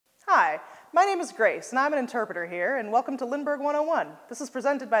Hi, my name is Grace, and I'm an interpreter here, and welcome to Lindbergh 101. This is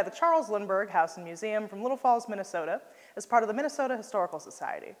presented by the Charles Lindbergh House and Museum from Little Falls, Minnesota, as part of the Minnesota Historical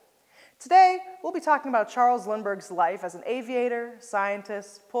Society. Today, we'll be talking about Charles Lindbergh's life as an aviator,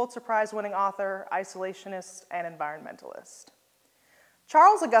 scientist, Pulitzer Prize-winning author, isolationist, and environmentalist.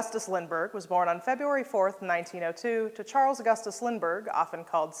 Charles Augustus Lindbergh was born on February 4th, 1902, to Charles Augustus Lindbergh, often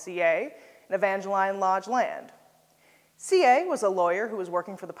called C.A., in Evangeline Lodge Land. C.A. was a lawyer who was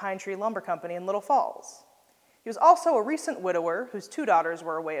working for the Pine Tree Lumber Company in Little Falls. He was also a recent widower whose two daughters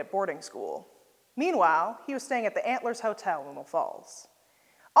were away at boarding school. Meanwhile, he was staying at the Antlers Hotel in Little Falls.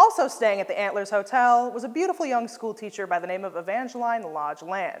 Also staying at the Antlers Hotel was a beautiful young school teacher by the name of Evangeline Lodge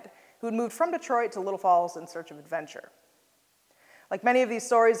Land, who had moved from Detroit to Little Falls in search of adventure. Like many of these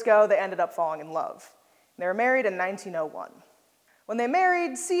stories go, they ended up falling in love. They were married in 1901. When they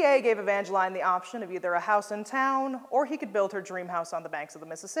married, C.A. gave Evangeline the option of either a house in town or he could build her dream house on the banks of the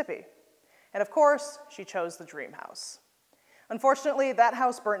Mississippi. And of course, she chose the dream house. Unfortunately, that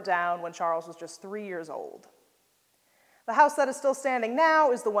house burnt down when Charles was just 3 years old. The house that is still standing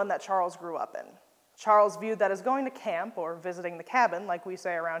now is the one that Charles grew up in. Charles viewed that as going to camp, or visiting the cabin, like we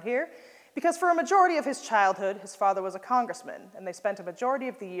say around here, because for a majority of his childhood, his father was a congressman, and they spent a majority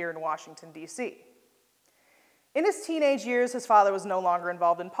of the year in Washington, D.C. In his teenage years, his father was no longer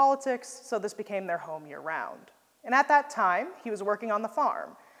involved in politics, so this became their home year-round. And at that time, he was working on the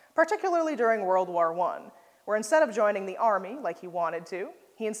farm, particularly during World War I, where instead of joining the Army like he wanted to,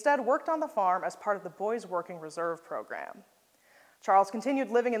 he instead worked on the farm as part of the Boys Working Reserve program. Charles continued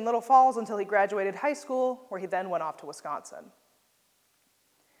living in Little Falls until he graduated high school, where he then went off to Wisconsin.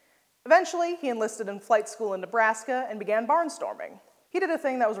 Eventually, he enlisted in flight school in Nebraska and began barnstorming. He did a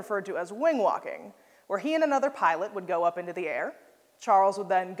thing that was referred to as wing walking, where he and another pilot would go up into the air. Charles would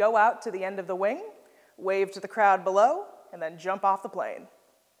then go out to the end of the wing, wave to the crowd below, and then jump off the plane.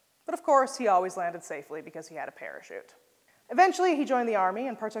 But of course, he always landed safely because he had a parachute. Eventually, he joined the Army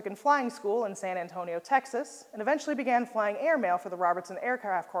and partook in flying school in San Antonio, Texas, and eventually began flying airmail for the Robertson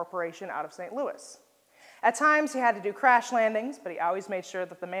Aircraft Corporation out of St. Louis. At times, he had to do crash landings, but he always made sure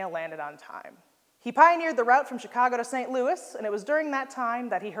that the mail landed on time. He pioneered the route from Chicago to St. Louis, and it was during that time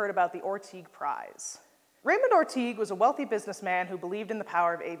that he heard about the Orteig Prize. Raymond Orteig was a wealthy businessman who believed in the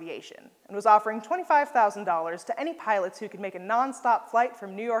power of aviation and was offering $25,000 to any pilots who could make a non-stop flight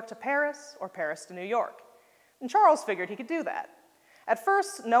from New York to Paris or Paris to New York. And Charles figured he could do that. At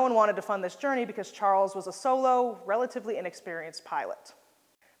first, no one wanted to fund this journey because Charles was a solo, relatively inexperienced pilot.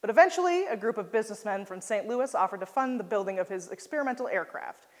 But eventually, a group of businessmen from St. Louis offered to fund the building of his experimental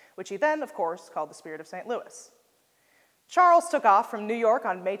aircraft, which he then, of course, called the Spirit of St. Louis. Charles took off from New York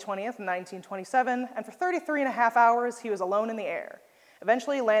on May 20th, 1927, and for 33 and a half hours, he was alone in the air,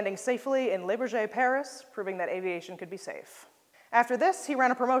 eventually landing safely in Le Bourget, Paris, proving that aviation could be safe. After this, he ran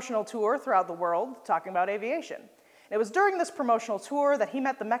a promotional tour throughout the world, talking about aviation. And it was during this promotional tour that he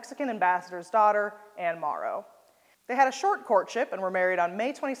met the Mexican ambassador's daughter, Anne Morrow. They had a short courtship and were married on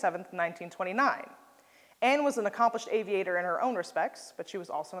May 27th, 1929. Anne was an accomplished aviator in her own respects, but she was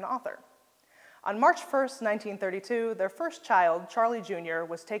also an author. On March 1st, 1932, their first child, Charlie Jr.,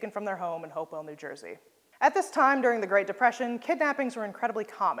 was taken from their home in Hopewell, New Jersey. At this time, during the Great Depression, kidnappings were incredibly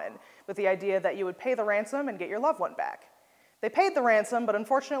common, with the idea that you would pay the ransom and get your loved one back. They paid the ransom, but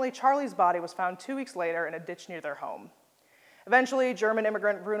unfortunately, Charlie's body was found 2 weeks later in a ditch near their home. Eventually, German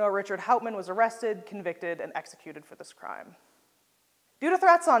immigrant Bruno Richard Hauptmann was arrested, convicted, and executed for this crime. Due to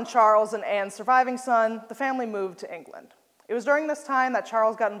threats on Charles and Anne's surviving son, the family moved to England. It was during this time that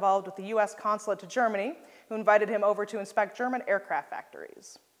Charles got involved with the U.S. consulate to Germany, who invited him over to inspect German aircraft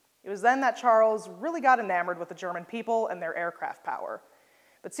factories. It was then that Charles really got enamored with the German people and their aircraft power.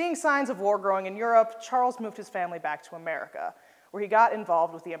 But seeing signs of war growing in Europe, Charles moved his family back to America, where he got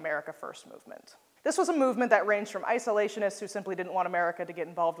involved with the America First movement. This was a movement that ranged from isolationists who simply didn't want America to get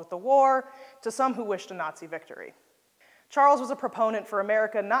involved with the war, to some who wished a Nazi victory. Charles was a proponent for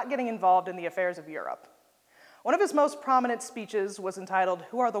America not getting involved in the affairs of Europe. One of his most prominent speeches was entitled,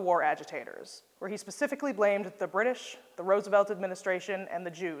 "Who Are the War Agitators?", where he specifically blamed the British, the Roosevelt administration, and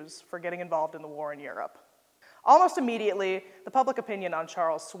the Jews for getting involved in the war in Europe. Almost immediately, the public opinion on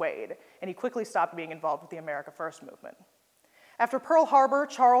Charles swayed, and he quickly stopped being involved with the America First movement. After Pearl Harbor,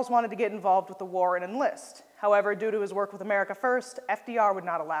 Charles wanted to get involved with the war and enlist. However, due to his work with America First, FDR would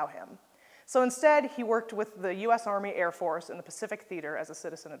not allow him. So instead, he worked with the U.S. Army Air Force in the Pacific Theater as a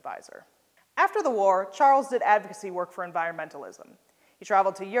citizen advisor. After the war, Charles did advocacy work for environmentalism. He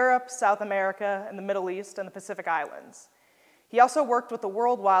traveled to Europe, South America, and the Middle East, and the Pacific Islands. He also worked with the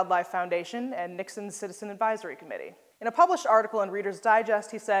World Wildlife Foundation and Nixon's Citizen Advisory Committee. In a published article in Reader's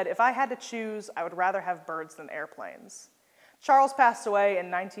Digest, he said, "If I had to choose, I would rather have birds than airplanes." Charles passed away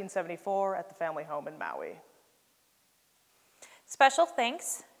in 1974 at the family home in Maui. Special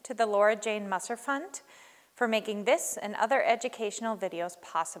thanks to the Laura Jane Musser Fund for making this and other educational videos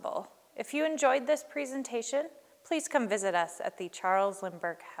possible. If you enjoyed this presentation, please come visit us at the Charles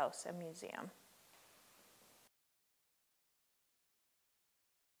Lindbergh House and Museum.